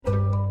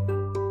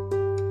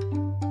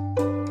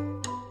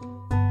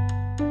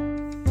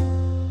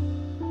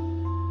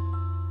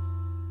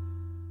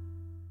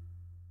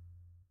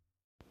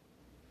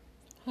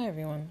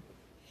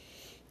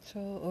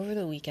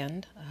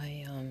weekend,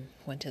 I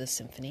went to the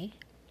symphony.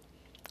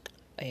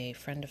 A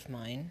friend of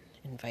mine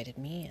invited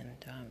me,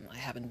 and I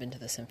haven't been to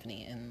the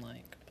symphony in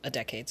like a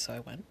decade, so I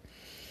went.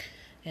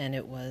 And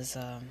it was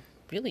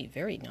really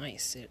very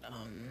nice. It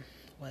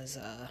was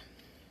a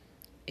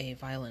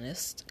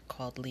violinist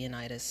called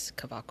Leonidas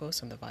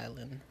Kavakos on the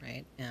violin,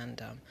 right?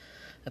 And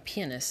a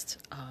pianist,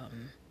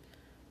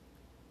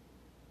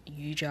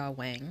 Yujia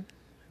Wang.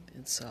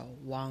 It's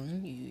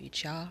Wang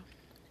Yujia.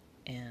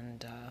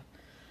 And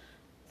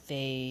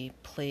they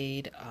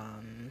played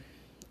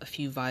a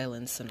few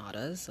violin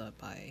sonatas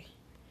by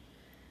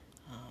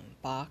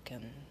Bach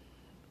and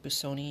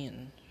Busoni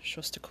and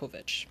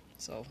Shostakovich.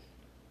 So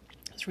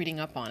I was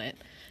reading up on it,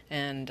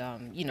 and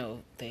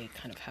they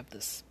kind of have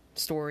this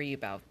story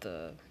about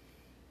the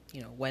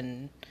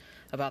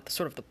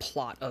sort of the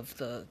plot of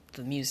the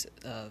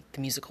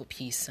musical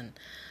piece. And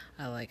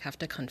I have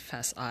to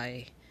confess,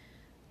 I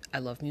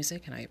love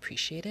music and I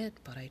appreciate it,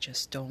 but I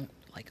just don't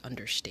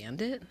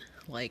understand it.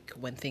 Like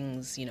when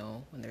things,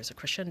 when there's a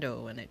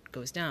crescendo and it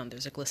goes down,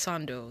 there's a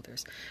glissando,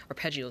 there's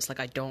arpeggios.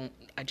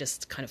 I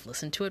just kind of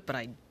listen to it, but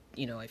I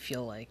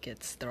feel like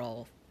they're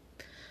all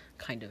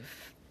kind of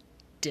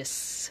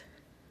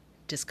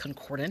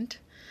discordant.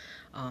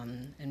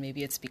 And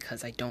maybe it's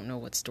because I don't know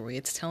what story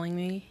it's telling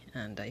me,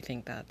 and I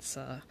think that's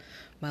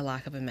my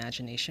lack of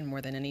imagination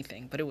more than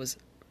anything. But it was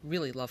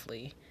really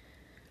lovely.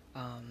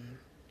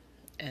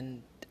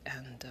 And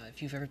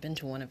if you've ever been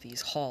to one of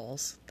these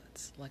halls,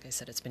 that's, like I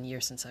said, it's been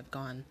years since I've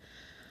gone.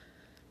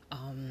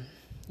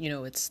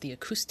 It's the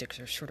acoustics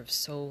are sort of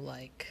so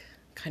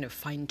kind of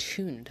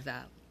fine-tuned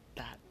that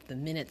the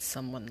minute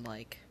someone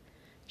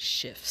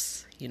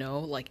shifts,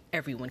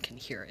 everyone can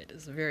hear it.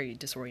 It's very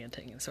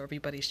disorienting, and so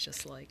everybody's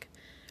just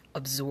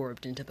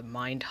absorbed into the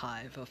mind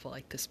hive of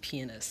this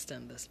pianist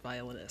and this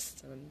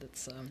violinist, and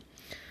it's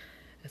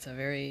a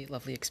very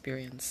lovely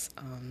experience.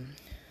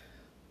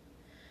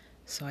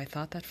 So I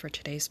thought that for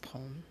today's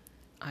poem,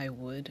 I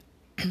would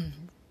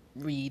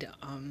read,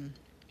 I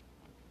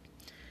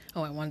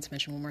wanted to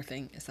mention one more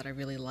thing, is that I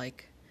really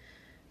like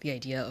the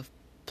idea of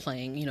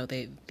playing,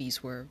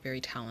 these were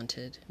very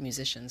talented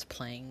musicians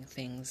playing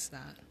things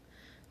that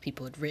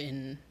people had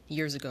written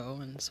years ago,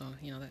 and so,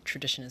 that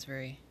tradition is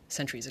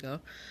centuries ago,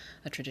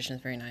 that tradition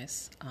is very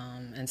nice.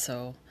 And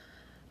so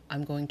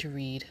I'm going to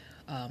read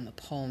a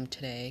poem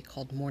today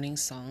called Morning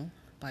Song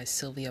by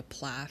Sylvia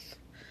Plath.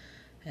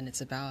 And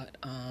it's about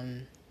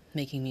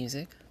making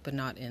music, but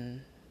not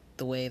in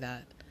the way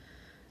that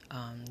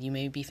you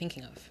may be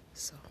thinking of.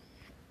 So.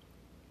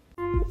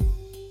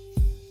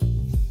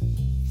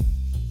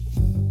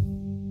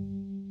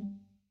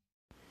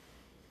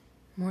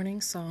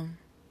 Morning Song.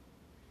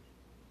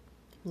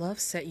 Love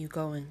set you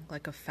going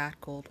like a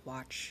fat gold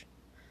watch.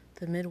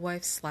 The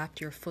midwife slapped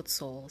your foot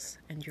soles,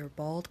 and your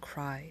bald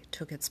cry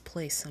took its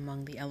place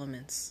among the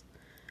elements.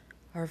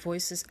 Our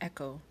voices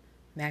echo,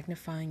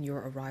 magnifying your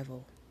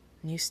arrival.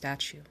 New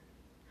statue.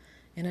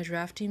 In a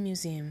drafty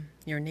museum,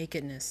 your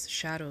nakedness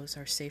shadows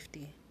our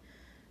safety.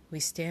 We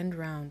stand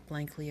round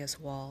blankly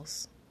as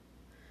walls.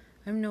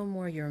 I'm no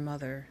more your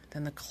mother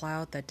than the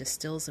cloud that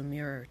distills a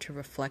mirror to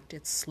reflect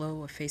its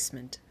slow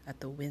effacement at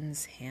the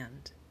wind's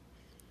hand.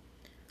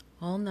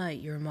 All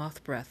night your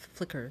moth breath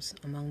flickers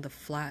among the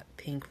flat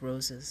pink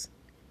roses.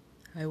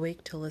 I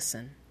wake to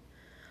listen.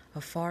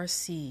 A far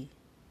sea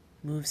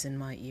moves in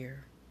my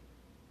ear.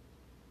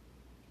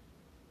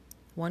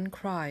 One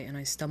cry and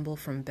I stumble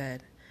from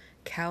bed,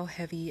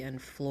 cow-heavy and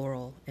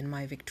floral in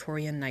my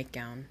Victorian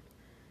nightgown.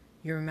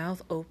 Your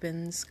mouth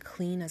opens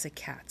clean as a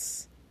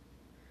cat's.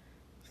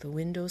 The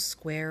window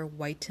square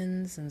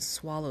whitens and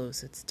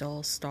swallows its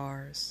dull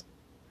stars.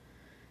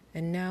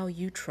 And now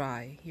you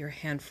try your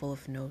handful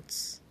of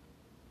notes.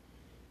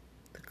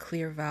 The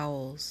clear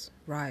vowels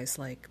rise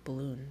like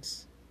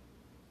balloons.